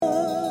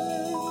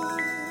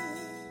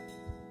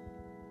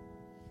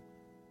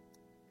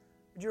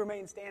Would you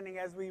remain standing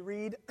as we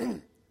read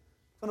from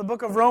the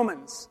book of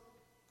Romans,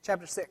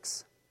 chapter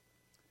 6.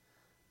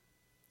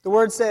 The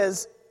word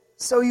says,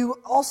 "So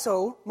you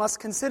also must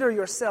consider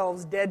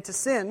yourselves dead to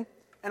sin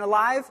and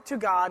alive to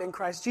God in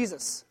Christ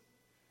Jesus.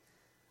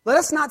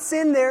 Let not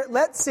sin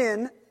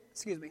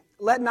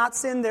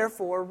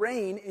therefore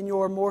reign in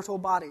your mortal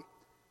body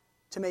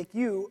to make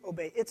you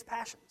obey its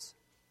passions.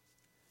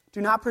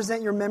 Do not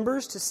present your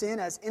members to sin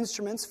as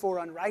instruments for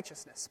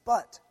unrighteousness,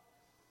 but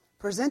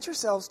present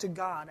yourselves to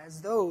God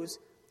as those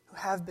who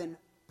have been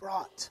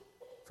brought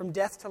from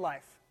death to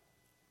life,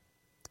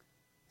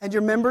 and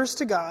your members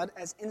to God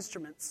as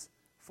instruments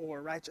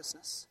for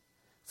righteousness.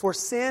 For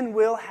sin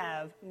will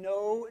have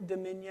no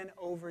dominion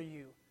over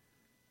you,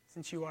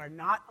 since you are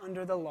not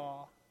under the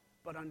law,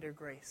 but under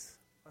grace."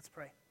 Let's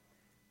pray.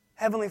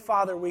 Heavenly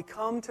Father, we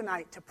come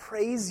tonight to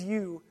praise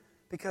you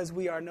because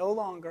we are no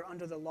longer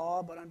under the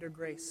law, but under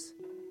grace.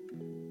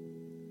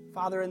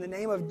 Father, in the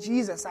name of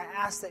Jesus, I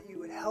ask that you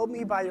would help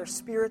me by your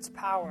Spirit's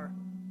power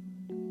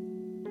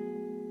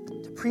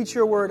to preach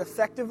your word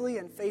effectively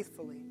and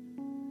faithfully,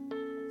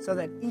 so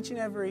that each and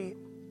every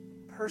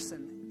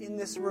person in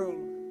this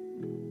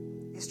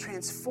room is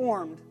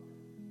transformed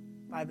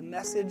by the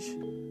message,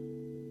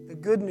 the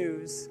good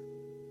news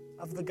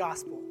of the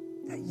gospel,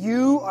 that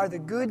you are the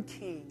good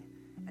King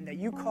and that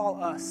you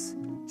call us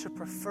to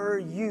prefer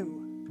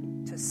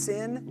you to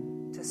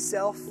sin, to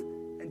self,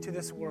 and to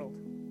this world.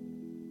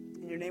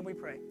 In your name we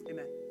pray.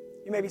 Amen.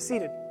 You may be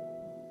seated.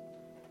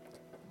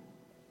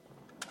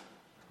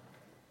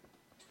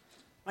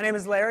 My name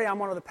is Larry. I'm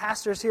one of the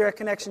pastors here at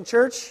Connection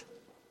Church.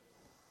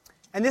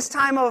 And this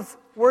time of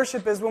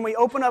worship is when we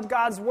open up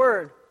God's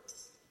Word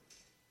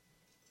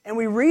and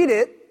we read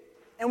it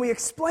and we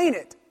explain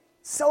it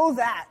so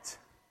that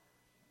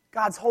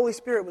God's Holy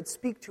Spirit would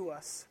speak to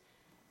us.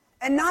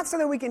 And not so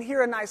that we can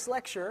hear a nice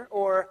lecture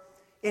or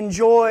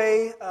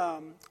enjoy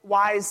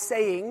wise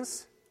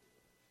sayings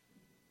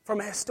from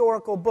a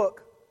historical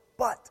book,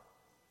 but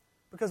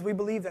because we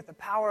believe that the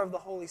power of the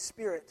Holy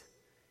Spirit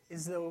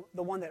is the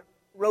one that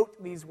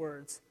wrote these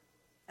words,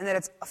 and that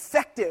it's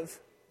effective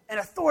and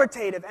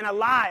authoritative and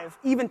alive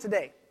even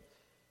today.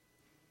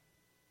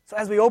 So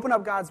as we open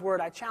up God's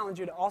Word, I challenge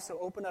you to also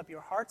open up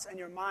your hearts and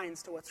your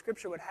minds to what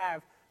Scripture would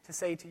have to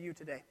say to you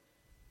today.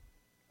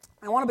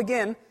 I want to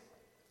begin,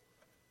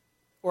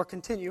 or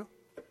continue.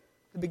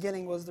 The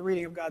beginning was the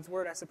reading of God's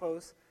Word, I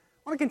suppose.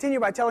 I want to continue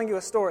by telling you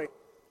a story.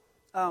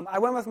 I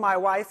went with my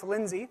wife,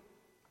 Lindsay,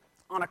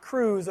 on a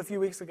cruise a few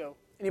weeks ago.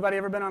 Anybody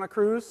ever been on a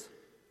cruise?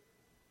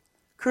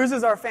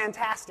 Cruises are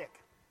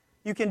fantastic.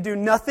 You can do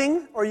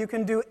nothing or you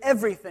can do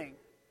everything.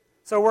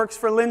 So it works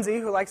for Lindsay,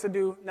 who likes to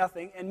do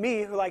nothing, and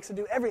me, who likes to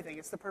do everything.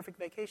 It's the perfect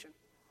vacation.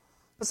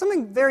 But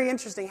something very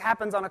interesting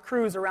happens on a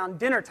cruise around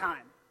dinner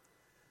time.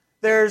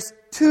 There's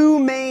two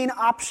main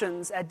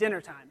options at dinner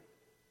time.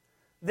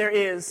 There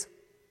is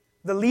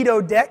the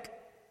Lido deck.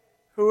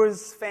 Who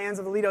is fans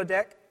of the Lido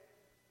deck?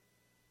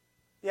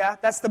 Yeah,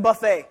 that's the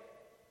buffet.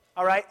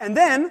 All right, and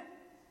then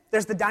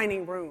there's the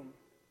dining room.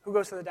 Who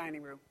goes to the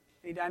dining room?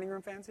 Any dining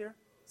room fans here?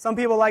 Some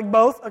people like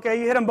both.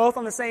 Okay, you hit them both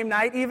on the same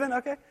night even.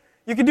 Okay,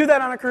 you can do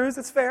that on a cruise.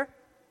 It's fair.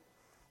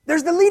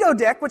 There's the Lido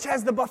deck, which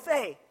has the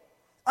buffet.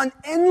 An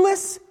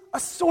endless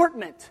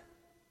assortment.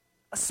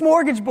 A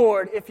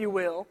smorgasbord, if you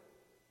will,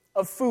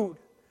 of food.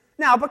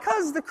 Now,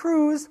 because the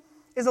cruise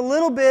is a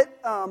little bit,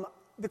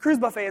 the cruise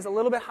buffet is a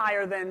little bit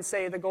higher than,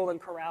 say, the Golden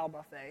Corral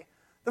buffet,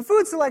 the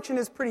food selection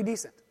is pretty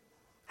decent.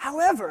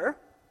 However,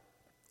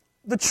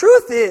 the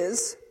truth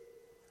is,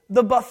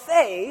 the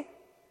buffet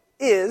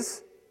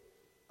is,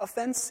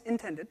 offense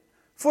intended,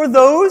 for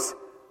those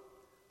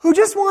who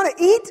just want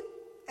to eat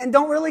and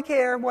don't really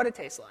care what it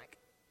tastes like.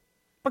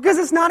 Because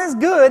it's not as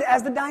good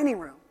as the dining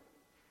room.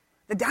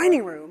 The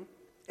dining room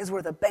is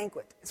where the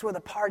banquet, it's where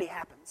the party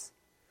happens.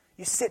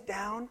 You sit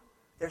down,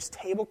 there's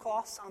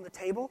tablecloths on the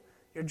table,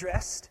 you're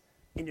dressed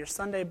in your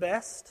Sunday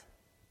best.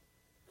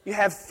 You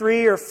have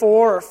 3 or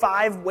 4 or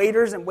 5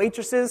 waiters and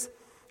waitresses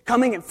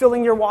coming and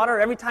filling your water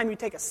every time you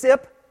take a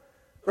sip,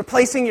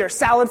 replacing your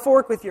salad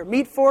fork with your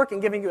meat fork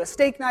and giving you a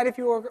steak knife if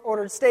you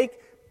ordered steak,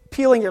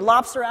 peeling your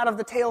lobster out of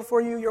the tail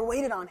for you. You're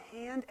waited on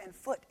hand and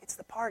foot. It's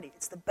the party.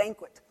 It's the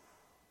banquet.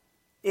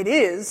 It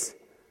is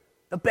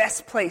the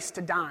best place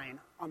to dine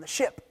on the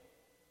ship.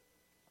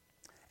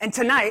 And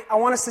tonight, I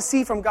want us to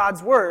see from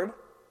God's Word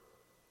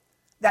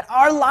that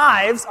our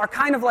lives are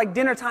kind of like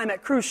dinner time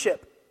at cruise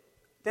ship.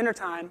 Dinner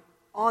time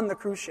on the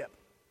cruise ship.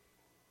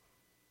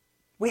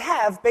 We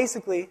have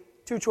basically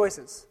 2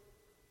 choices,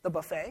 the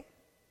buffet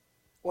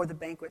or the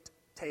banquet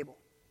table.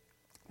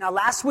 Now,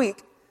 last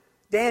week,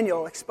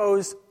 Daniel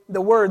exposed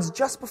the words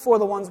just before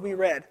the ones we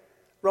read,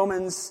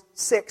 Romans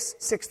 6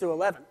 through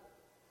 11.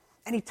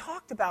 And he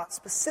talked about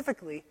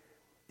specifically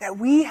that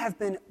we have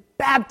been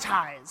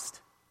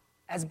baptized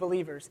as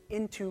believers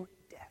into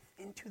death,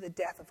 into the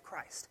death of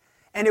Christ.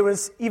 And it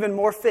was even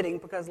more fitting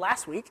because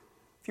last week,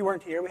 if you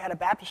weren't here, we had a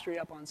baptistry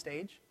up on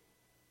stage.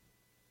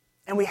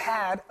 And we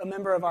had a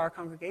member of our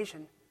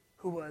congregation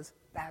who was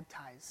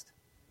baptized.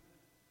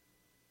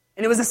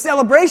 And it was a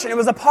celebration. It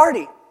was a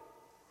party.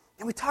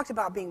 And we talked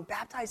about being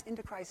baptized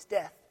into Christ's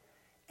death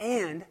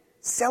and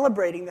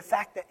celebrating the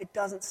fact that it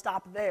doesn't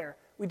stop there.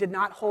 We did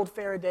not hold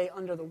Faraday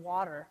under the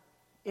water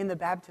in the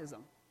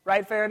baptism.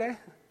 Right, Faraday?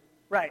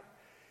 Right.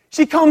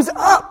 She comes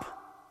up,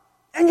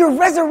 and you're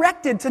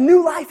resurrected to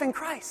new life in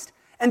Christ.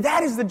 And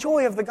that is the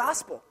joy of the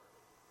gospel.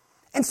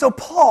 And so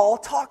Paul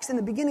talks in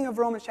the beginning of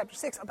Romans chapter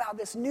 6 about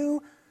this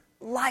new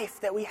life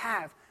that we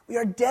have. We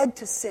are dead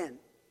to sin.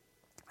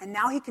 And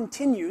now he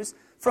continues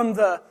from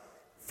the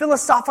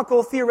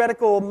philosophical,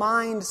 theoretical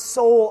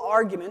mind-soul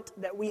argument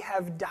that we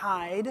have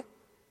died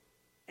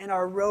and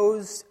have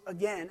rose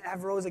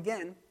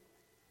again.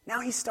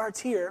 Now he starts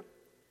here,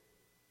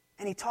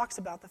 and he talks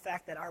about the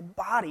fact that our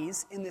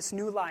bodies in this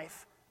new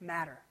life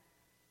matter.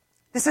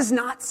 This is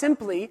not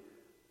simply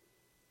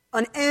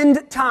an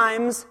end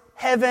times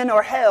heaven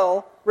or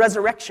hell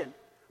resurrection,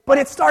 but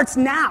it starts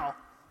now.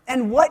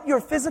 And what your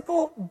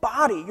physical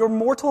body, your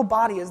mortal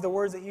body is the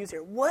words that you use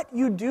here, what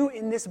you do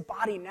in this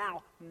body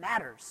now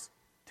matters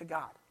to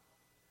God.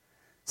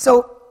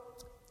 So,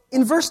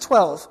 in verse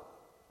 12,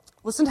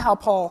 listen to how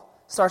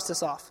Paul starts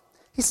this off.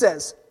 He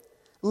says,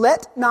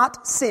 "Let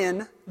not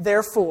sin,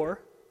 therefore,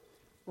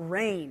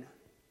 reign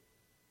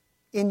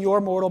in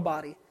your mortal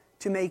body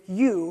to make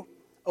you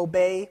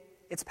obey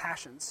its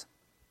passions."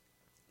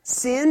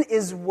 Sin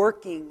is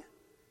working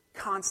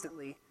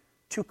constantly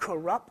to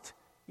corrupt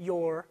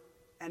your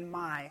and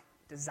my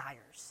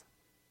desires.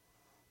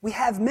 We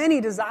have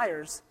many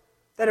desires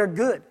that are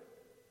good.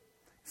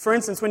 For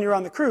instance, when you're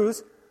on the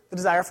cruise, the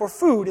desire for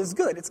food is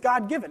good. It's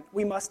God-given.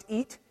 We must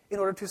eat in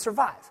order to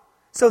survive.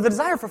 So the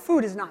desire for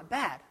food is not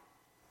bad.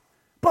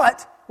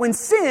 But when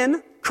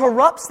sin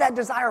corrupts that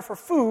desire for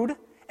food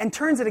and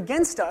turns it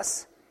against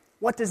us,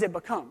 what does it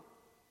become?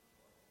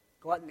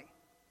 Gluttony.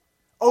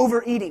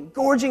 Overeating,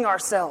 gorging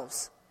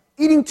ourselves,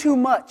 eating too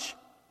much,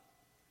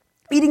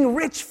 eating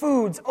rich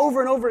foods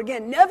over and over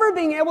again, never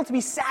being able to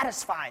be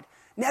satisfied,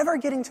 never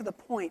getting to the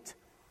point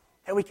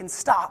that we can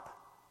stop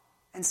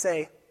and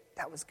say,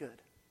 that was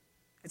good.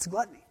 It's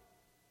gluttony.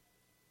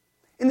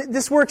 And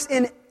this works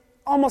in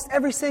almost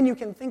every sin you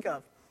can think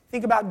of.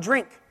 Think about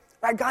drink.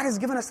 Right? God has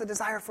given us a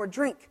desire for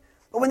drink.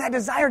 But when that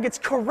desire gets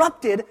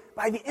corrupted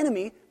by the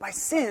enemy, by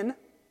sin,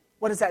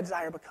 what does that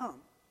desire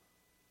become?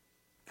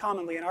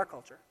 Commonly in our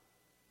culture,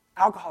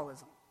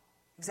 alcoholism.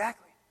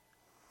 Exactly.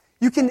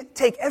 You can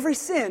take every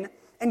sin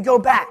and go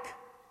back.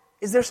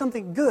 Is there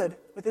something good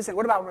with this sin?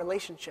 What about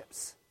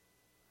relationships?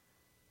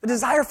 The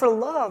desire for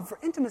love, for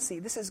intimacy.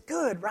 This is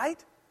good,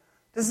 right?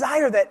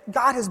 Desire that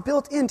God has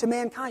built into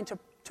mankind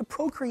to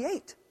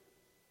procreate.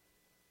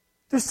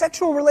 Through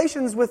sexual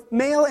relations with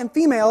male and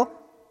female,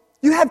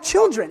 you have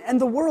children, and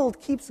the world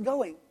keeps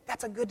going.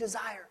 That's a good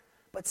desire.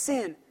 But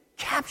sin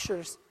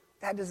captures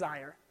that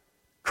desire,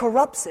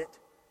 corrupts it,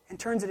 and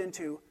turns it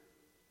into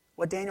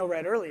what Daniel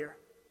read earlier,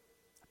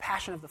 a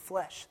passion of the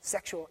flesh,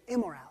 sexual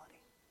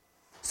immorality.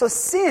 So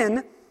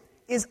sin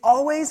is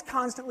always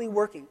constantly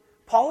working.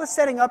 Paul is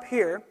setting up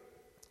here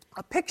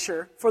a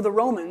picture for the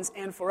Romans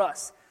and for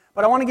us.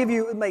 But I want to give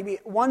you maybe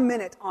 1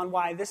 minute on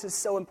why this is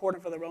so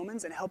important for the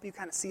Romans and help you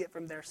kind of see it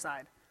from their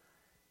side.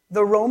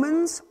 The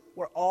Romans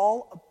were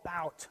all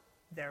about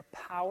their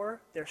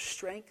power, their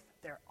strength,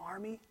 their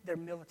army, their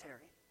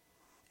military.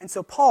 And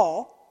so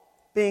Paul,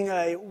 being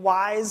a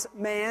wise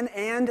man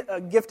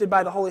and gifted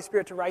by the Holy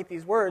Spirit to write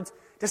these words,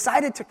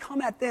 decided to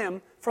come at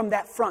them from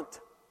that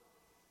front.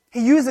 He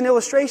used an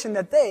illustration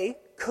that they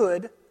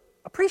could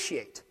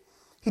appreciate.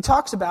 He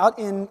talks about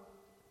in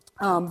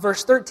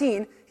verse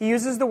 13, he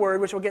uses the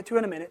word, which we'll get to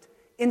in a minute,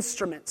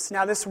 instruments.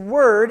 Now, this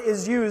word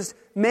is used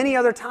many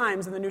other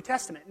times in the New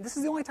Testament. This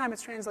is the only time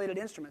it's translated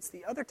instruments.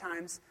 The other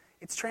times,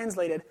 it's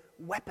translated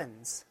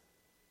weapons,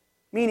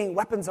 meaning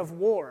weapons of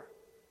war.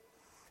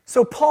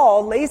 So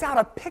Paul lays out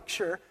a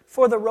picture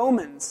for the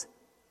Romans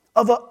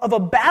of a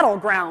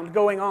battleground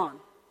going on.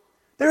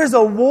 There is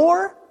a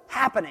war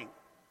happening.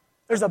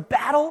 There's a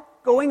battle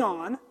going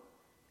on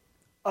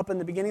up in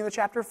the beginning of the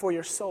chapter for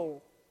your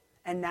soul,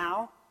 and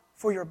now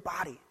for your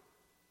body.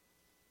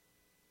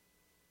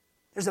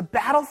 There's a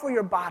battle for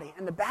your body,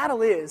 and the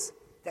battle is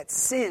that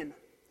sin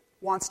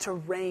wants to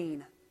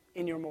reign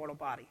in your mortal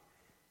body.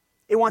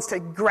 It wants to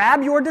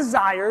grab your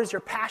desires, your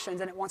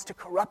passions, and it wants to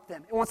corrupt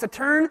them. It wants to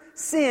turn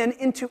sin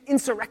into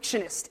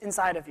insurrectionist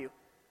inside of you,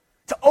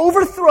 to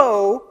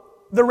overthrow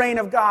the reign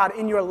of God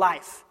in your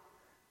life,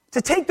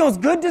 to take those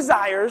good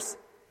desires,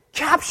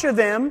 capture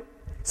them,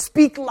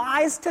 speak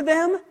lies to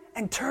them,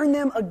 and turn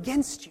them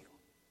against you.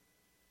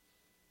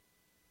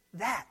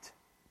 That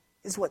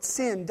is what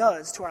sin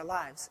does to our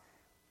lives.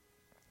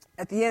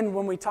 At the end,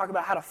 when we talk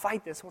about how to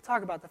fight this, we'll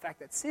talk about the fact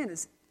that sin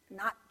is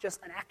not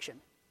just an action.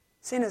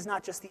 Sin is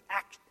not just the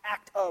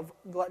act of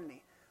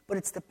gluttony, but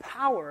it's the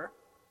power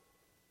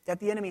that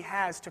the enemy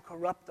has to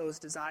corrupt those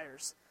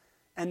desires.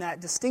 And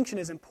that distinction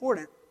is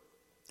important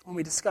when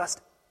we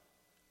discussed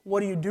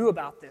what do you do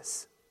about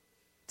this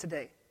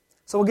today.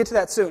 So we'll get to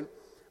that soon.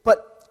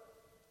 But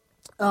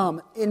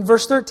in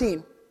verse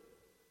 13,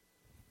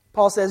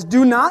 Paul says,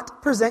 do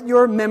not present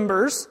your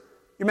members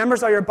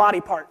are your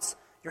body parts,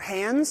 your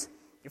hands,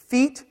 your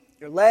feet,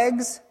 your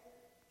legs,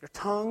 your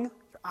tongue,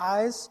 your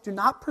eyes. Do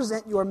not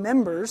present your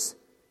members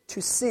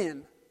to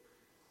sin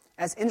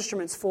as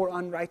instruments for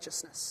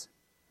unrighteousness.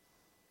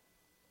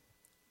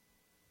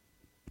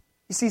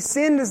 You see,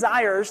 sin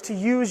desires to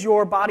use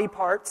your body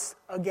parts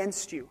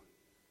against you.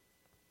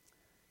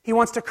 He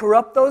wants to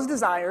corrupt those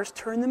desires,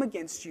 turn them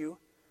against you,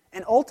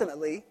 and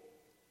ultimately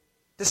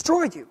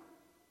destroy you.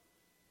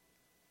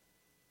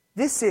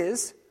 This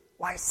is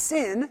why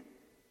sin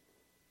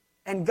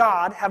and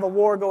God have a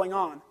war going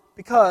on.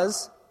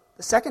 Because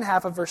the second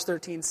half of verse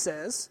 13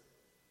 says,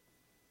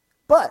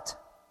 "But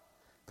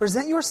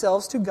present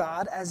yourselves to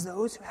God as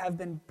those who have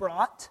been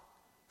brought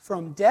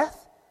from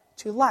death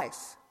to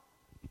life."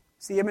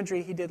 It's the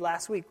imagery he did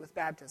last week with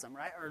baptism,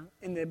 right? Or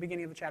in the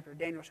beginning of the chapter,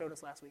 Daniel showed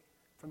us last week.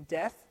 From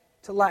death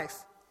to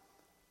life.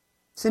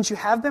 Since you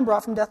have been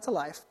brought from death to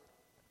life,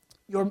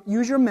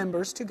 use your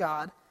members to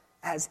God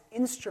as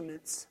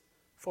instruments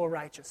for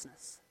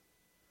righteousness.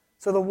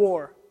 So the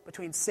war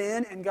between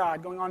sin and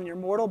God going on in your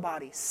mortal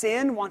body.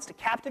 Sin wants to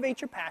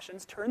captivate your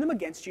passions, turn them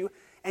against you,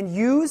 and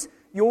use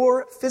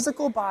your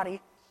physical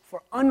body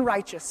for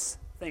unrighteous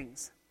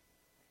things.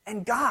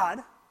 And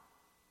God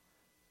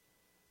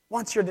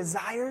wants your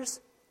desires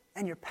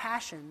and your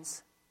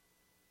passions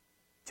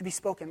to be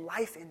spoken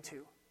life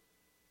into.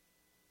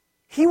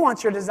 He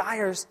wants your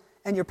desires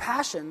and your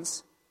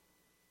passions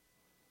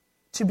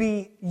to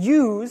be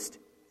used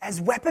as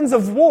weapons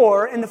of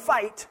war in the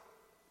fight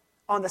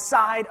on the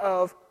side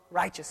of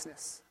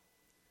righteousness.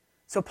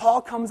 So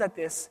Paul comes at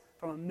this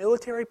from a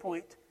military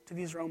point to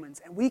these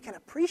Romans, and we can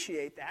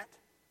appreciate that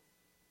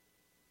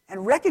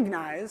and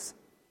recognize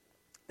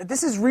that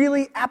this is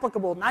really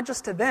applicable not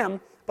just to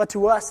them, but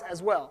to us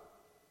as well.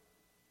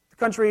 The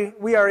country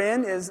we are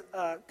in is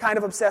kind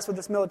of obsessed with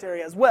this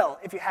military as well,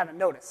 if you haven't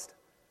noticed.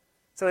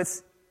 So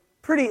it's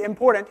pretty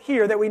important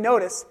here that we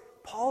notice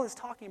Paul is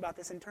talking about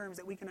this in terms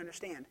that we can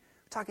understand.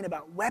 We're talking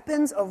about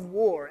weapons of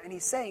war, and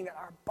he's saying that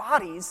our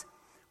bodies,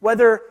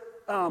 whether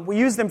we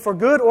use them for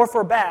good or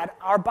for bad,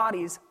 our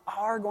bodies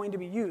are going to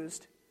be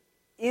used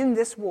in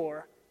this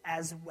war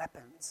as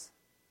weapons.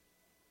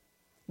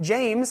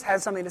 James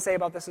has something to say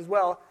about this as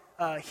well.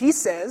 He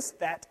says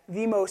that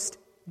the most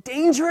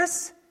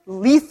dangerous,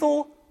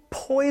 lethal,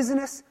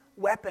 poisonous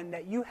weapon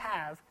that you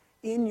have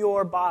in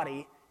your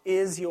body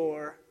is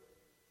your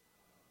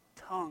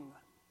tongue.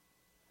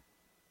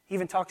 He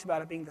even talks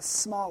about it being the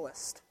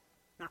smallest,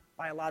 not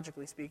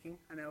biologically speaking.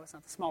 I know it's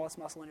not the smallest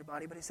muscle in your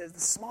body, but he says the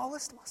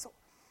smallest muscle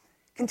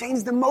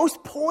contains the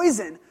most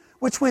poison,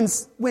 which when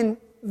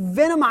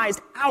venomized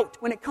out,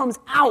 when it comes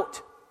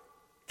out,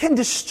 can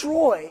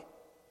destroy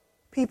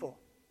people.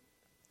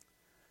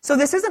 So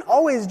this isn't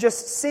always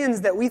just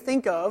sins that we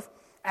think of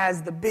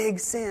as the big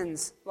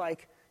sins,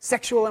 like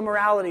sexual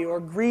immorality or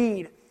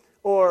greed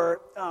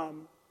or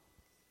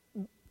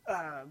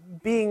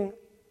being...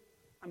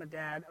 I'm a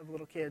dad of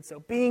little kids, so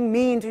being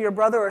mean to your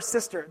brother or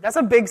sister, that's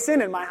a big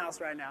sin in my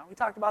house right now. We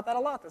talked about that a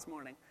lot this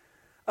morning.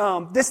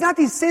 It's not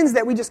these sins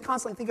that we just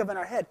constantly think of in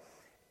our head.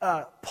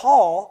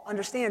 Paul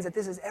understands that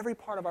this is every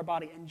part of our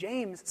body, and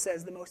James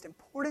says the most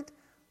important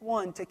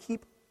one to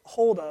keep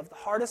hold of, the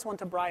hardest one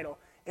to bridle,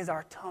 is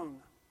our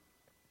tongue.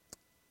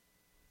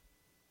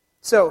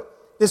 So,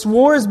 this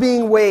war is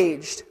being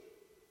waged.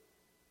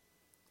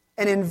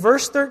 And in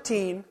verse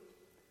 13,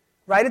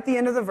 right at the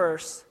end of the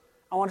verse,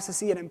 I want us to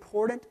see an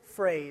important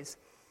phrase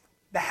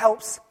that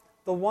helps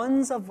the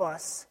ones of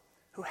us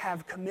who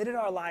have committed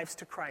our lives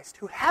to Christ,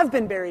 who have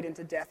been buried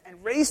into death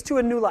and raised to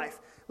a new life.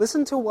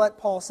 Listen to what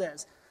Paul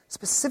says,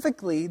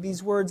 specifically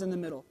these words in the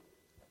middle.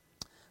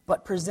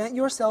 But present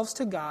yourselves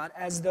to God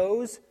as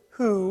those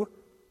who,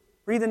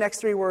 read the next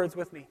three words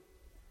with me,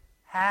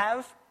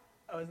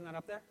 isn't that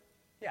up there?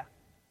 Yeah.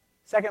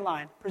 Second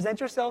line,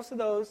 present yourselves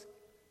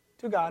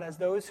to God as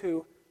those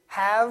who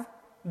have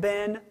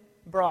been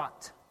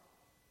brought.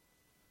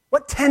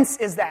 What tense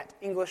is that,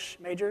 English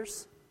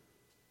majors?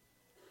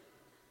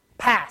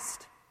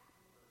 Past.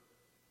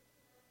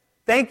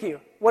 Thank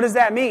you. What does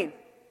that mean?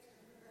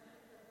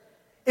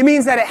 It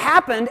means that it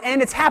happened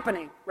and it's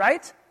happening,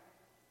 right?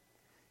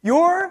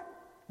 You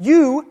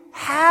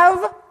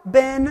have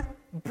been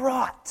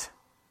brought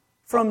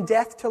from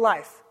death to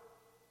life.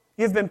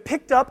 You have been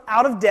picked up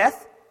out of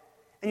death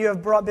and you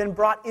have been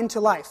brought into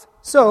life.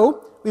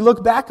 So, we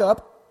look back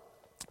up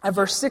at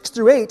verse 6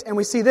 through 8 and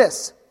we see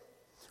this.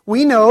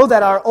 We know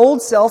that our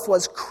old self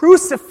was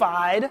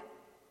crucified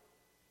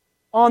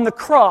on the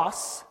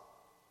cross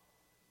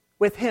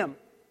with Him,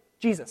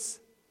 Jesus,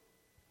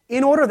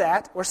 in order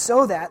that, or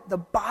so that, the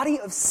body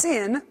of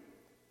sin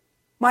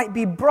might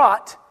be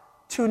brought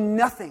to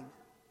nothing,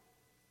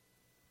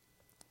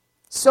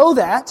 so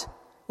that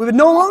we would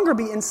no longer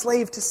be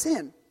enslaved to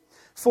sin.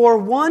 For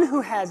one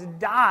who has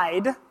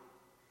died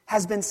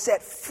has been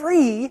set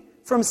free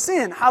from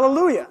sin.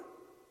 Hallelujah.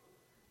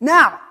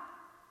 Now,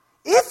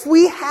 if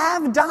we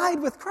have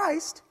died with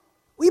Christ,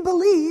 we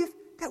believe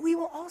that we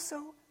will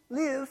also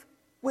live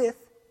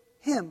with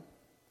Him.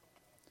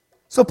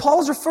 So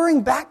Paul's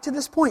referring back to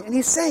this point, and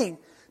he's saying,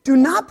 do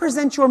not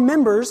present your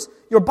members,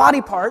 your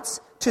body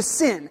parts, to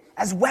sin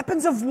as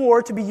weapons of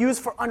war to be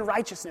used for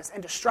unrighteousness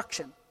and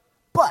destruction.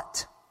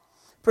 But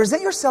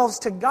present yourselves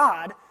to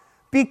God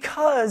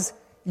because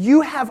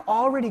you have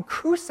already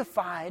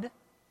crucified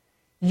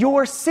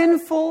your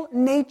sinful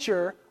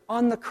nature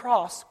on the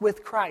cross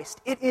with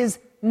Christ. It is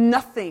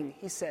nothing,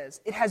 he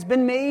says. It has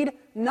been made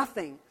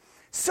nothing.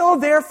 So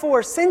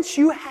therefore, since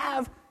you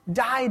have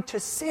died to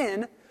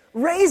sin,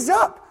 raise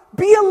up,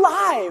 be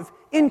alive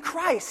in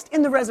Christ,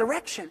 in the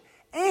resurrection.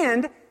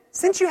 And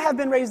since you have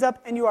been raised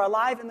up and you are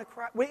alive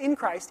in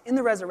Christ, in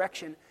the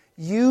resurrection,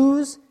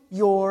 use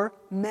your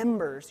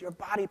members, your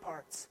body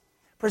parts,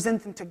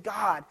 present them to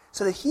God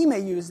so that he may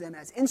use them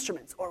as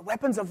instruments or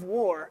weapons of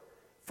war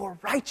for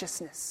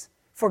righteousness,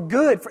 for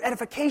good, for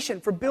edification,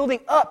 for building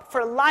up,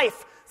 for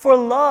life, for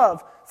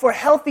love, for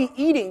healthy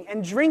eating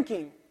and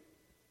drinking.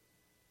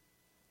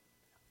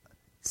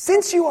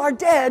 Since you are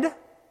dead,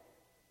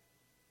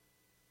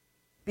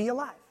 be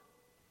alive.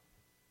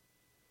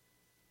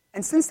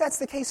 And since that's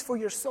the case for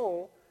your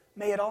soul,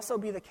 may it also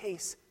be the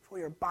case for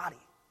your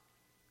body.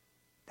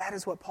 That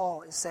is what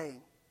Paul is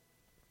saying.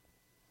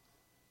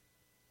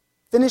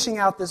 Finishing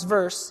out this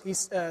verse,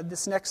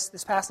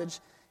 this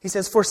passage, he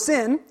says, "For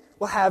sin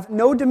will have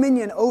no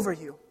dominion over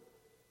you."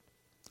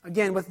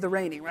 Again, with the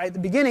reigning, right? At the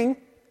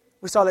beginning,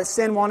 we saw that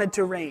sin wanted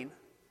to reign.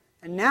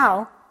 And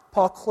now,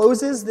 Paul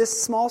closes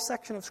this small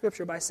section of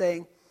Scripture by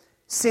saying,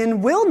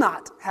 "Sin will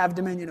not have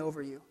dominion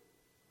over you,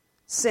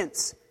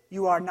 since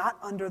you are not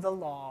under the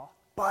law,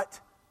 but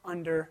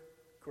under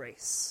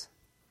grace."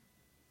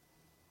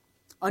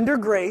 Under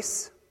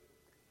grace,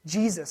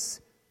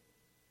 Jesus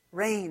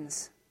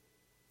reigns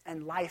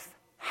and life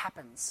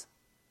happens.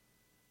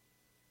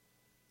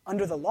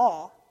 Under the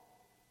law,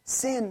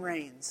 sin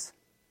reigns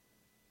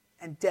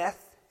and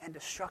death and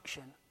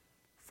destruction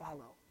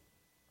follow.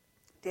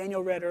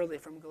 Daniel read earlier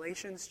from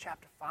Galatians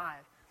chapter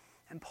 5,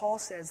 and Paul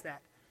says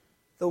that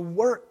the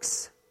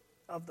works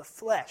of the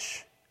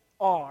flesh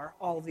are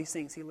all of these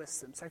things. He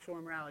lists them: sexual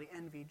immorality,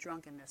 envy,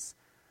 drunkenness,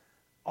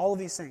 all of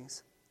these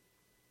things.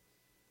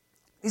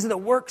 These are the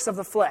works of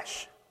the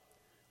flesh.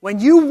 When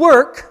you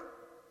work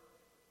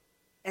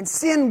and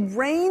sin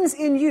reigns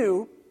in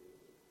you,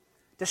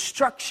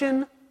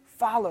 destruction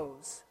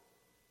follows.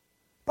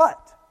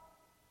 But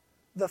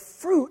the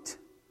fruit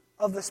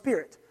of the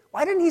Spirit.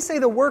 Why didn't he say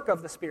the work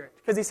of the Spirit?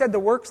 Because he said the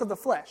works of the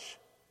flesh.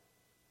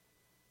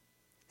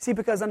 See,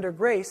 because under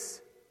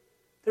grace,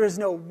 there is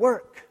no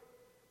work.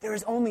 There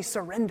is only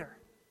surrender.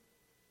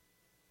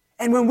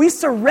 And when we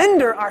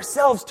surrender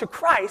ourselves to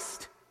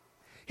Christ,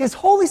 his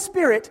Holy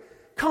Spirit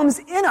comes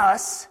in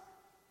us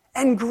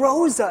and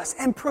grows us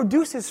and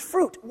produces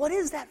fruit. What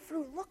does that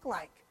fruit look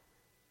like?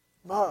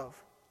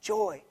 Love,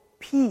 joy,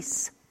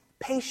 peace,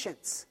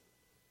 patience,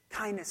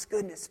 kindness,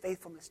 goodness,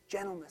 faithfulness,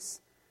 gentleness,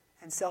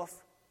 and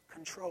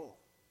self-control.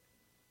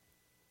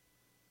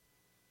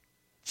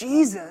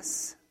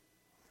 Jesus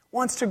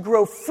wants to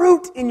grow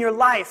fruit in your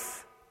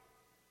life.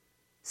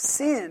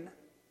 Sin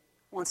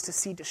wants to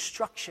see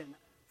destruction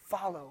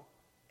follow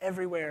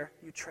everywhere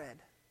you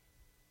tread.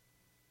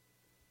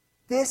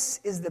 This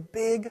is the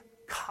big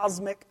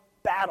cosmic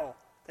battle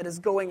that is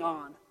going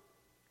on.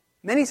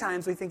 Many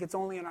times we think it's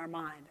only in our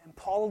mind, and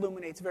Paul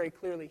illuminates very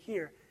clearly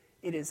here,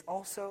 it is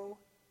also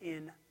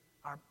in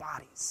our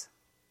bodies.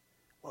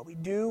 What we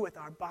do with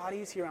our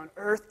bodies here on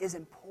earth is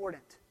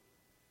important.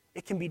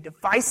 It can be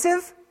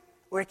divisive,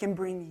 or it can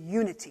bring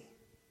unity.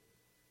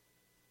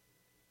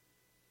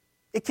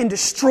 It can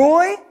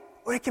destroy,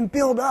 or it can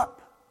build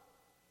up.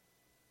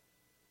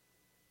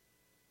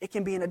 It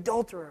can be an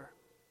adulterer,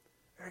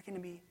 or it can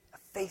be a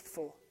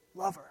faithful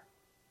lover.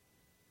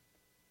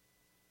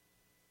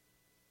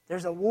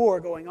 There's a war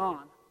going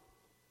on.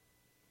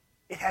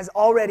 It has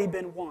already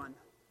been won.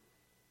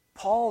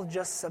 Paul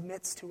just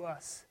submits to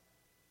us.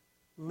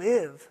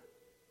 Live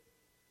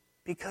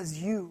because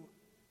you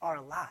are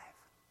alive.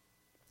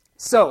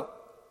 So,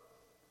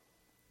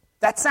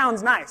 that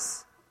sounds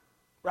nice,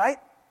 right?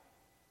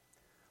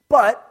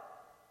 But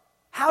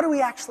how do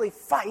we actually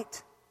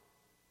fight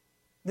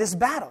this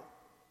battle?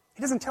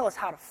 He doesn't tell us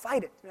how to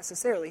fight it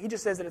necessarily. He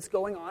just says that it's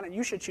going on and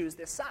you should choose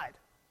this side.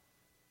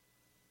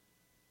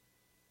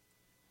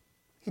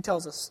 He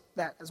tells us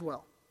that as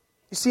well.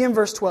 You see in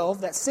verse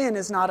 12 that sin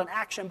is not an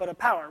action but a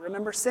power.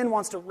 Remember, sin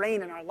wants to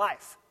reign in our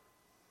life.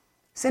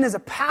 Sin is a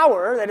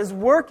power that is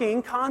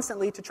working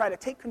constantly to try to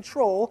take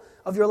control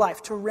of your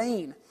life, to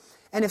reign.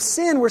 And if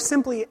sin were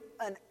simply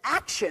an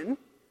action,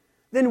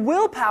 then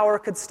willpower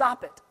could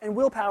stop it, and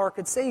willpower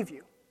could save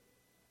you.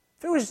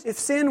 If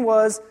sin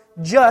was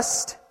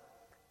just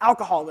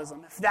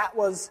alcoholism, if that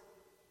was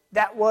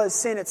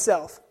sin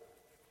itself,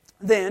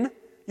 then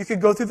you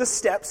could go through the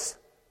steps,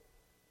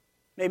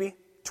 maybe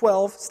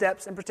 12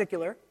 steps in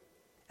particular,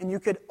 and you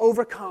could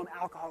overcome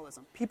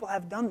alcoholism. People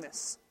have done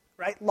this,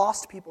 right?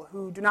 Lost people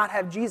who do not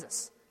have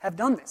Jesus have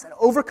done this and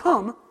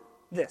overcome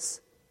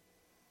this.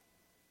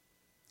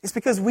 It's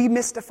because we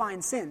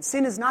misdefine sin.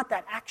 Sin is not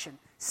that action.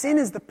 Sin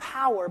is the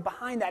power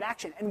behind that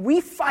action. And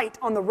we fight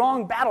on the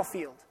wrong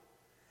battlefield.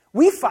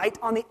 We fight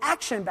on the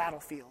action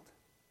battlefield.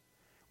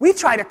 We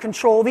try to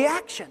control the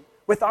action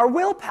with our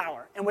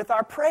willpower and with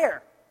our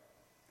prayer.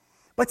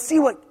 But see,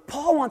 what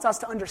Paul wants us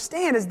to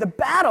understand is the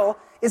battle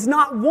is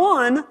not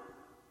won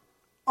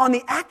on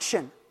the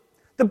action.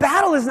 The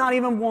battle is not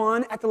even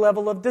won at the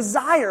level of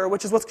desire,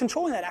 which is what's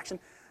controlling that action.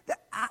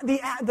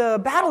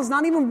 The battle is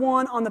not even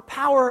won on the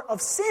power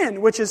of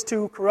sin, which is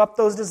to corrupt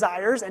those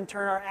desires and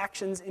turn our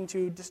actions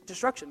into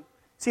destruction.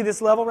 See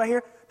this level right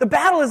here? The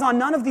battle is on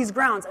none of these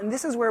grounds, and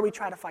this is where we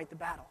try to fight the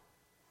battle.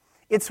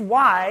 It's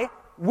why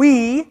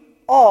we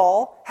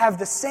all have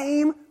the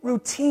same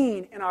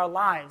routine in our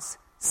lives.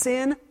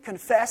 Sin,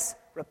 confess,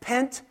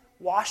 repent,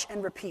 wash,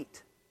 and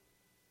repeat.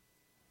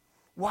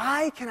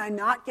 Why can I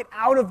not get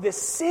out of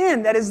this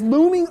sin that is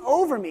looming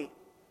over me?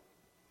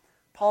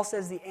 Paul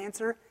says the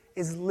answer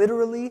is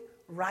literally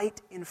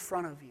right in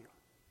front of you.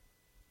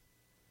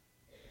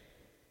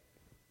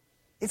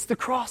 It's the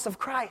cross of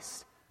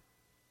Christ.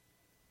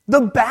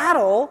 The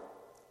battle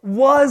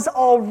was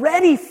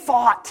already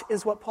fought,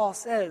 is what Paul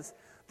says.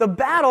 The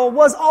battle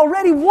was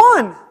already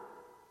won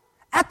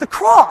at the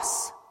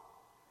cross.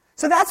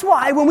 So that's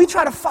why when we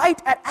try to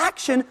fight at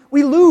action,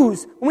 we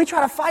lose. When we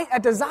try to fight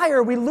at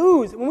desire, we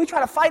lose. When we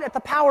try to fight at the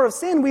power of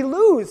sin, we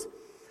lose.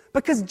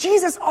 Because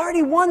Jesus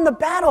already won the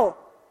battle.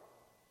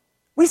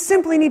 We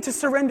simply need to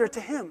surrender to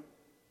Him.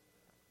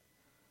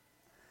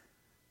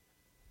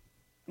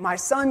 My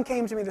son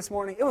came to me this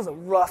morning. It was a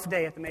rough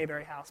day at the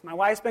Mayberry house. My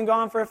wife's been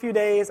gone for a few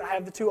days. I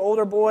have the two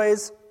older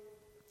boys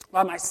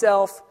by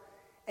myself.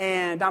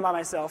 And not by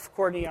myself.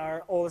 Courtney,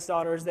 our oldest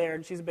daughter, is there,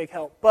 and she's a big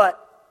help. But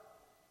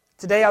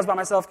today I was by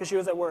myself because she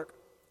was at work.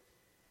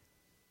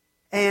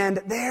 And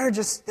they're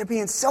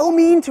being so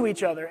mean to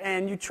each other.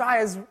 And you try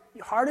as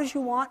hard as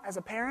you want as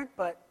a parent,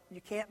 but you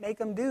can't make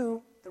them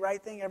do the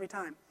right thing every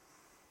time.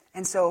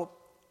 And so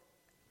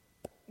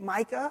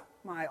Micah,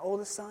 my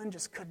oldest son,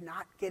 just could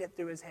not get it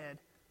through his head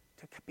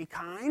to be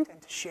kind and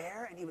to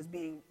share. And he was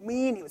being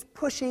mean. He was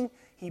pushing.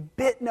 He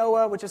bit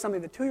Noah, which is something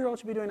the 2-year-old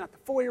should be doing, not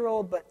the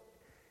 4-year-old. But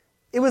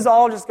it was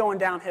all just going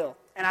downhill.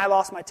 And I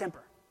lost my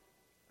temper,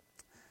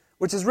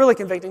 which is really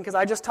convicting because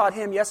I just taught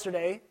him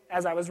yesterday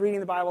as I was reading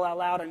the Bible out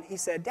loud, and he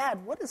said,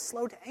 "Dad, what does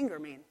slow to anger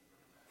mean?"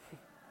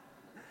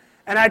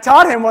 And I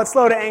taught him what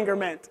slow to anger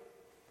meant.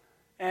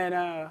 And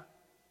I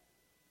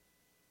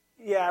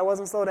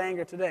wasn't slow to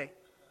anger today.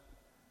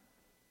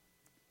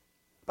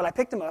 But I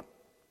picked him up,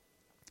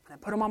 and I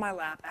put him on my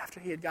lap after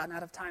he had gotten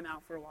out of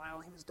timeout for a while,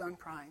 and he was done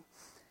crying.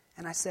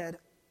 And I said,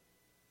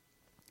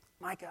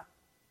 "Micah,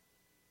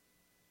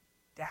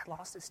 Dad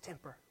lost his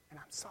temper, and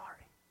I'm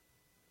sorry.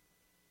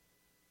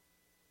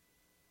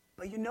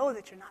 But you know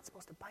that you're not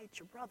supposed to bite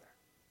your brother.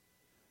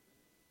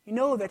 You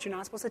know that you're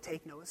not supposed to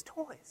take Noah's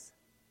toys."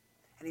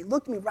 And he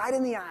looked me right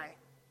in the eye,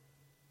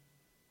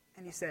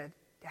 and he said,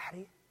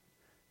 "Daddy,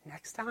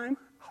 next time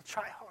I'll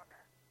try harder."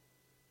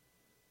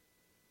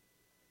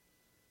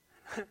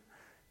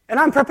 And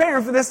I'm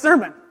preparing for this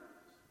sermon.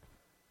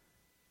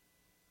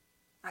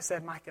 I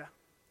said, "Micah,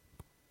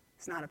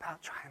 it's not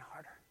about trying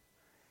harder.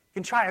 You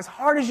can try as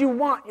hard as you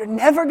want. You're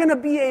never going to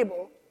be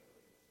able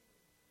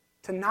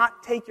to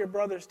not take your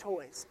brother's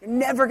toys. You're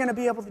never going to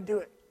be able to do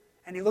it."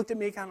 And he looked at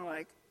me kind of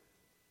like,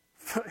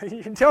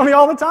 "You tell me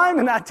all the time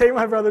to not take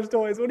my brother's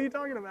toys. What are you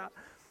talking about?"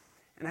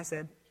 And I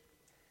said,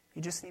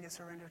 "You just need to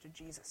surrender to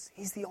Jesus.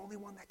 He's the only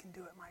one that can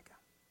do it, Micah.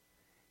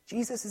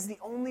 Jesus is the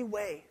only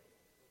way."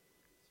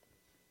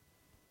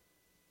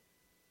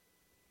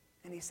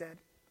 And he said,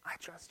 "I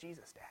trust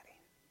Jesus, Daddy.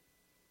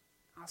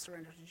 I'll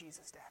surrender to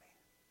Jesus, Daddy."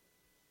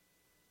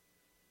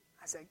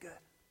 I said, "Good."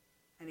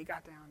 And he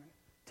got down, and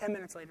 10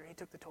 minutes later, he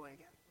took the toy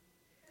again.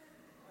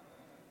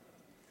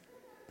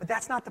 But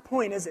that's not the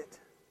point, is it?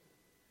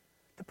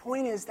 The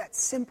point is that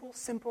simple,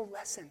 simple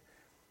lesson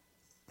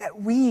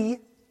that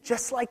we,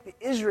 just like the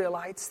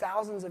Israelites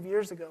thousands of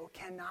years ago,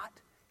 cannot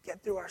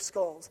get through our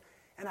skulls.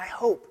 And I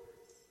hope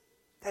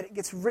that it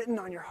gets written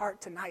on your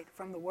heart tonight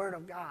from the Word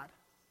of God,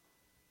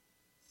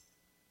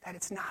 that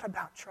it's not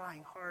about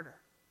trying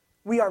harder.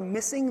 We are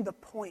missing the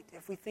point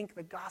if we think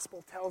the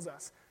gospel tells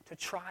us to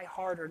try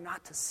harder,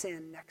 not to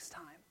sin next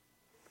time.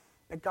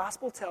 The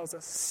gospel tells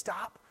us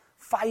stop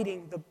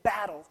fighting the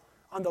battle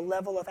on the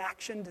level of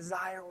action,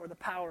 desire, or the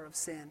power of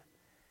sin.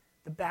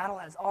 The battle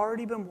has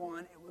already been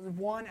won. It was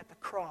won at the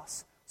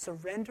cross.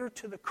 Surrender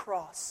to the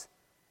cross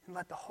and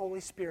let the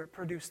Holy Spirit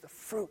produce the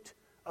fruit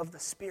of the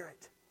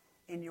Spirit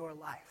in your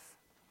life.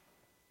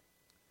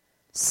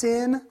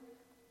 Sin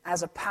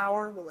as a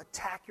power will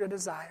attack your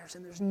desires,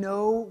 and there's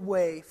no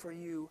way for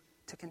you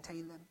to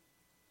contain them.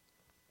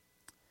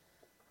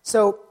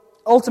 So,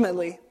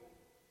 ultimately,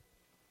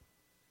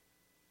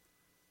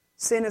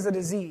 sin is a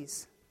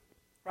disease,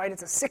 right?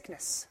 It's a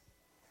sickness.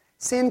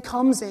 Sin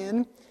comes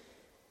in,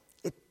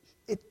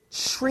 it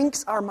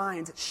shrinks our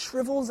minds, it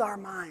shrivels our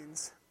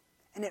minds,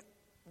 and it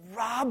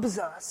robs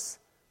us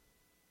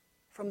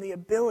from the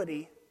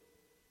ability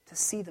to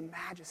see the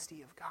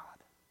majesty of God.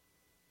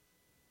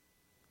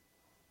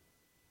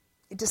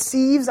 It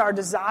deceives our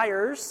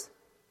desires,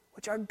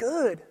 which are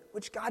good,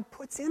 which God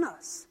puts in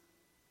us.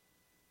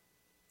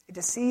 It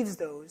deceives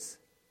those,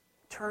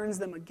 turns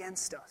them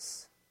against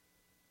us.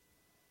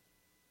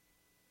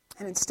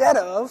 And instead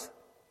of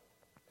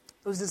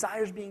Those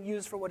desires being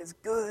used for what is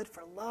good,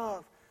 for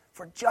love,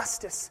 for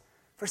justice,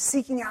 for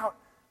seeking out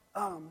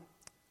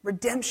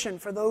redemption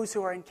for those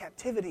who are in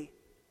captivity.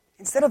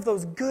 Instead of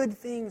those good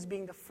things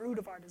being the fruit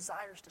of our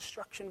desires,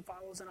 destruction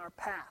follows in our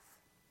path.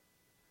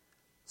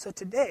 So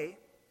tonight,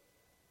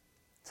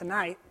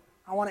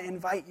 I want to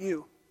invite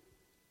you.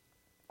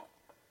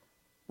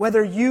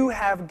 Whether you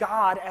have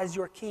God as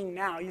your king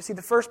now. You see,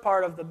 the first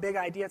part of the big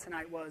idea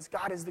tonight was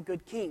God is the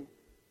good king.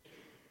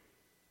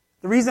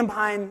 The reason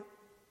behind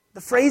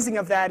the phrasing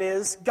of that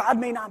is God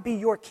may not be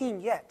your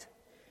king yet.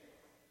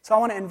 So I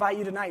want to invite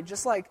you tonight,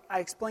 just like I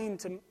explained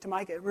to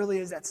Micah, it really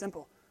is that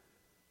simple.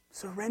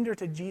 Surrender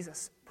to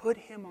Jesus. Put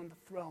him on the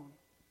throne.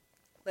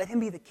 Let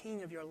him be the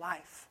king of your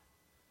life.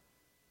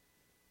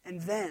 And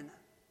then,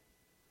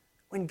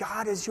 when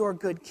God is your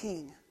good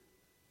king,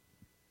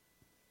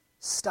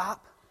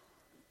 stop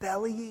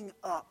bellying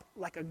up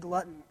like a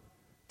glutton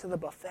to the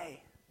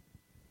buffet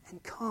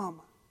and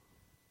come.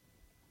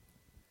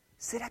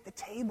 Sit at the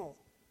table.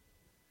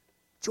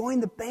 Join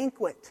the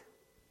banquet.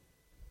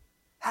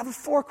 Have a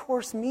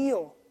 4-course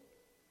meal.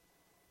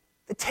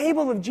 The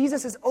table of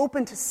Jesus is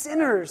open to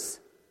sinners.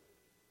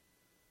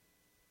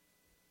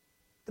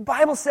 The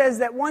Bible says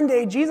that one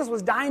day Jesus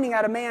was dining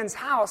at a man's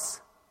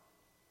house.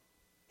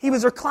 He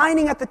was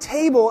reclining at the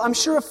table. I'm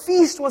sure a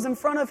feast was in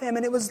front of him,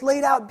 and it was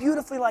laid out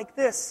beautifully like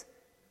this.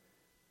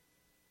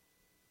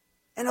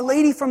 And a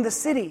lady from the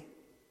city,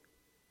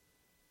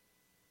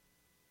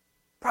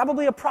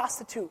 probably a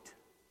prostitute,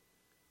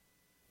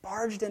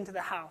 barged into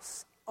the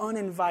house,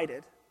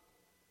 uninvited,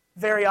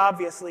 very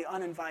obviously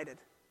uninvited,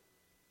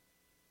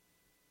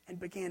 and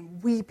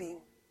began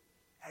weeping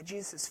at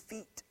Jesus'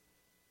 feet.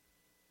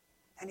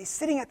 And he's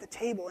sitting at the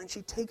table, and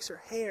she takes her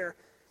hair,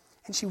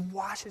 and she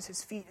washes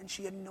his feet, and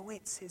she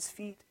anoints his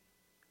feet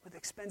with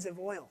expensive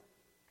oil.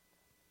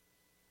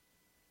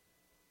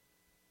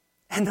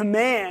 And the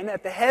man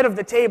at the head of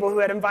the table who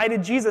had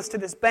invited Jesus to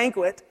this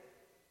banquet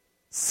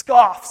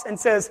scoffs and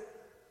says,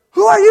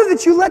 "Who are you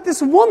that you let this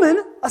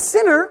woman, a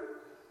sinner,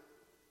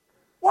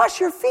 wash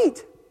your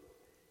feet?"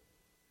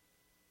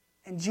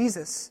 And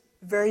Jesus,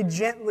 very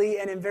gently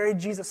and in very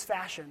Jesus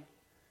fashion,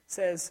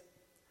 says,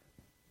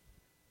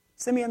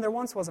 "Simeon, there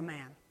once was a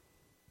man.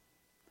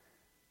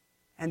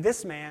 And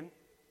this man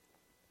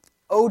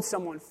owed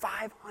someone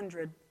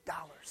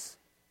 $500.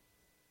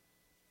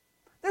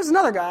 There's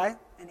another guy,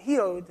 and he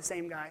owed the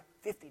same guy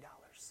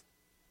 $50.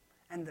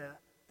 And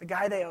the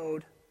guy they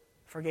owed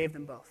forgave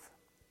them both.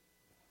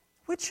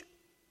 Which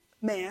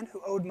man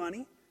who owed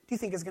money do you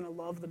think is going to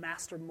love the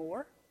master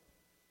more?"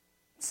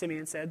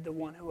 Simeon said, "The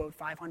one who owed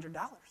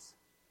 $500.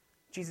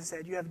 Jesus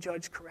said, "You have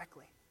judged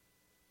correctly.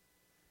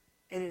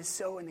 It is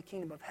so in the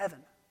kingdom of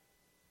heaven,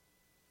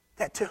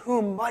 that to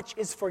whom much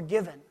is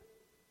forgiven,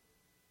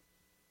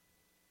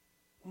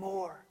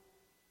 more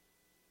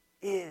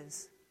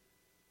is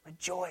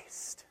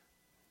rejoiced,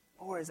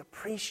 more is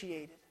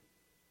appreciated."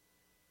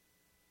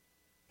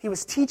 He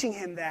was teaching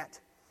him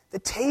that the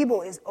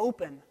table is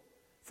open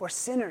for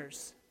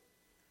sinners.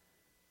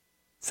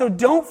 So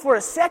don't for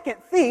a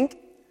second think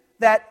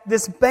that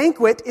this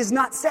banquet is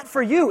not set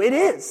for you. It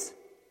is.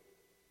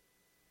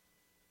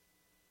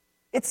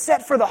 It's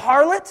set for the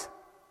harlot.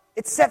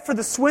 It's set for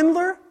the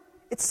swindler.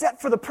 It's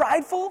set for the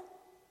prideful.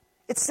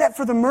 It's set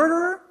for the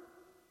murderer.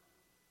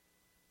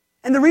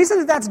 And the reason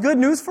that that's good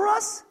news for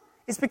us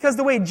is because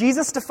the way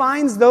Jesus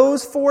defines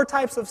those 4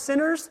 types of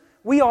sinners,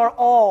 we are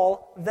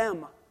all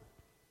them.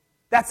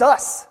 That's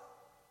us.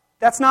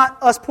 That's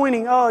not us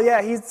pointing, "Oh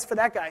yeah, he's for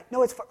that guy."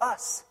 No, it's for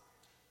us.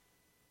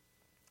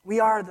 We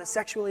are the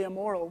sexually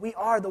immoral. We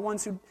are the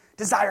ones who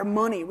desire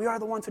money. We are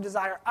the ones who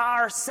desire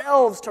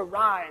ourselves to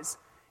rise.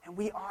 And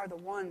we are the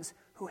ones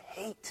who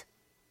hate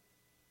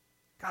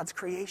God's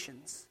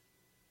creations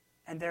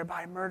and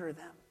thereby murder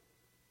them.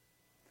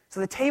 So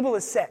the table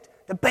is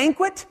set. The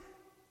banquet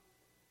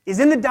is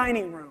in the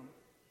dining room.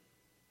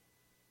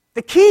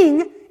 The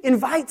king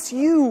invites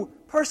you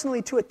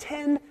personally to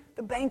attend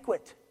the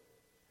banquet,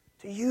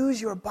 to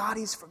use your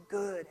bodies for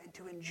good and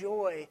to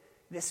enjoy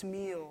this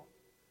meal,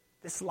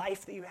 this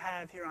life that you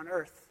have here on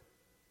earth.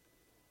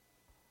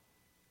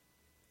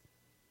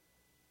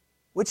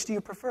 Which do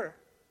you prefer?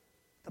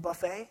 The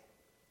buffet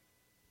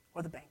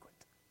or the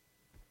banquet?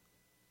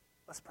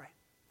 Let's pray.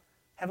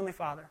 Heavenly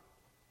Father,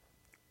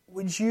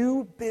 would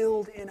you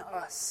build in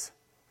us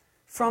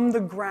from the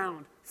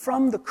ground,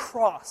 from the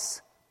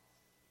cross,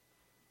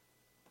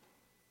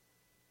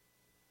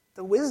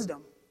 the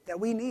wisdom that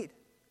we need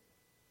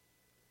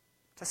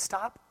to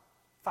stop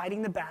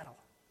fighting the battle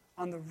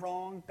on the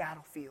wrong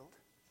battlefield,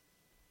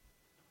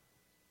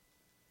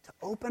 to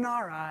open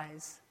our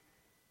eyes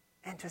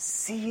and to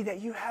see that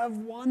you have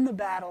won the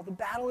battle. The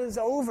battle is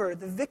over.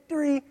 The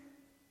victory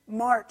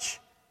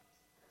march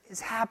is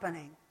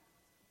happening.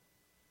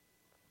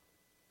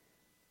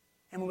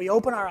 And when we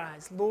open our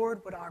eyes,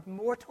 Lord, would our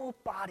mortal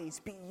bodies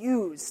be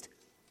used,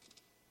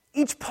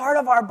 each part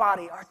of our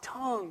body, our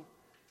tongue,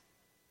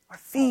 our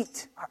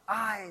feet, our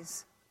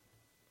eyes,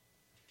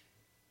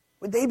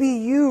 would they be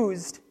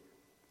used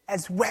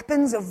as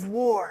weapons of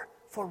war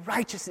for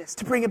righteousness,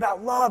 to bring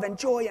about love and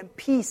joy and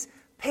peace,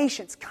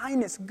 patience,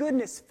 kindness,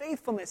 goodness,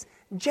 faithfulness,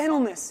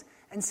 gentleness,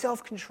 and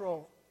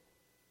self-control.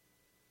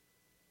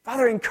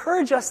 Father,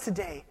 encourage us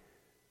today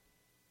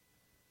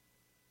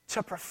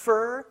to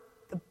prefer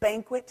the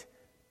banquet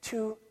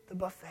to the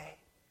buffet.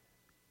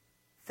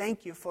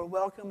 Thank you for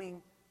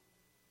welcoming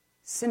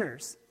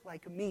sinners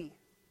like me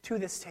to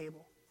this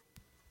table.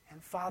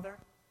 And Father,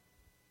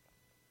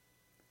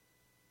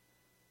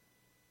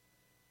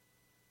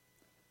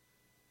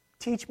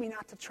 teach me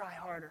not to try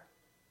harder.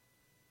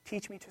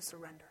 Teach me to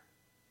surrender.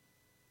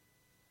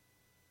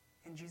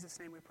 In Jesus'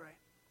 name we pray.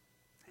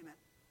 Amen.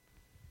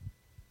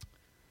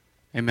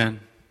 Amen.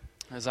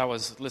 As I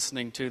was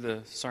listening to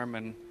the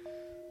sermon,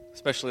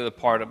 especially the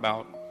part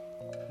about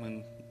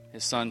when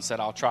his son said,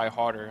 "I'll try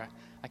harder,"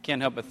 I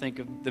can't help but think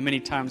of the many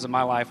times in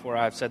my life where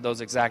I've said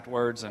those exact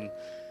words, and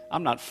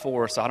I'm not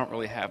 4, so I don't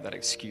really have that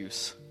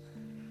excuse.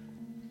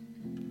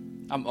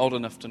 I'm old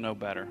enough to know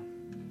better.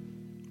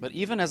 But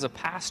even as a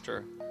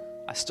pastor,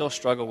 I still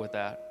struggle with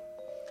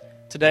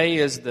that. Today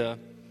is the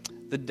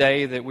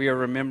day that we are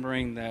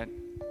remembering that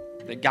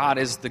God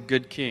is the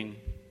good king.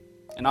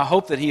 And I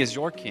hope that he is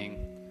your king.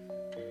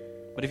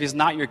 But if he's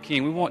not your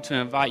king, we want to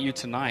invite you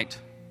tonight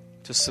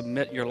to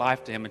submit your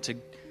life to him and to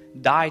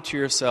die to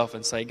yourself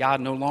and say,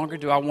 "God, no longer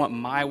do I want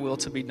my will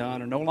to be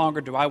done, or no longer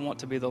do I want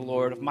to be the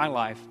Lord of my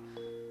life,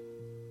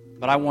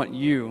 but I want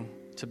you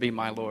to be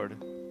my Lord."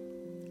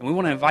 And we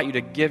want to invite you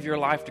to give your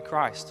life to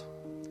Christ,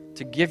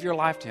 to give your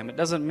life to him. It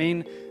doesn't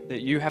mean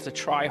that you have to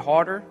try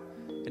harder.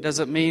 It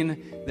doesn't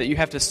mean that you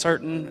have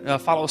to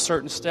follow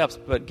certain steps,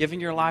 but giving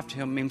your life to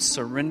him means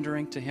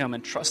surrendering to him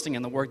and trusting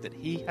in the work that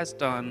he has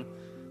done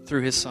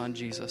through his son,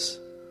 Jesus.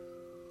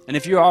 And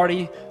if you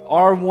already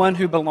are one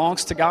who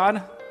belongs to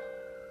God,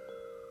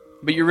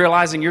 but you're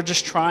realizing you're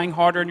just trying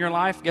harder in your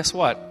life, guess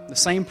what? The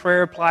same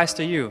prayer applies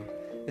to you.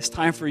 It's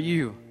time for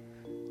you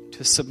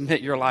to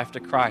submit your life to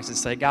Christ and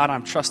say, "God,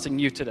 I'm trusting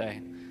you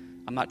today.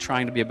 I'm not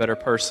trying to be a better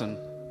person,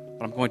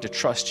 but I'm going to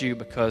trust you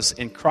because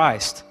in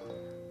Christ,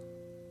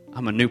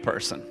 I'm a new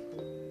person.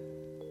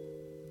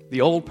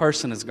 The old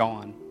person is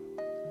gone.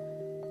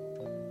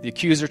 The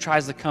accuser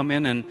tries to come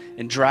in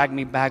and drag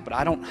me back, but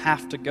I don't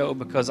have to go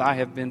because I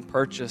have been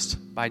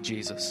purchased by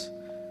Jesus."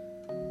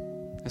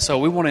 And so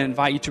we want to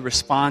invite you to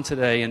respond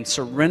today and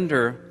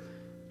surrender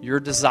your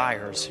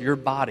desires, your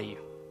body,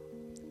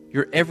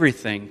 your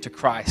everything to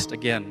Christ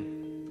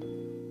again.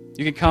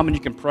 You can come and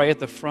you can pray at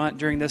the front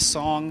during this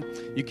song.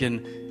 You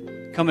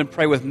can come and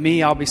pray with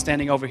me. I'll be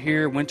standing over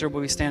here. Winter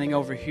will be standing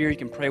over here. You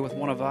can pray with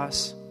one of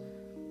us.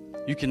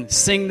 You can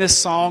sing this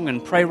song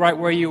and pray right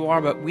where you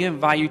are, but we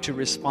invite you to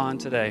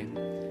respond today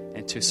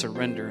and to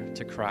surrender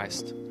to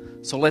Christ.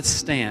 So let's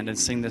stand and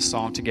sing this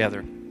song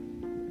together.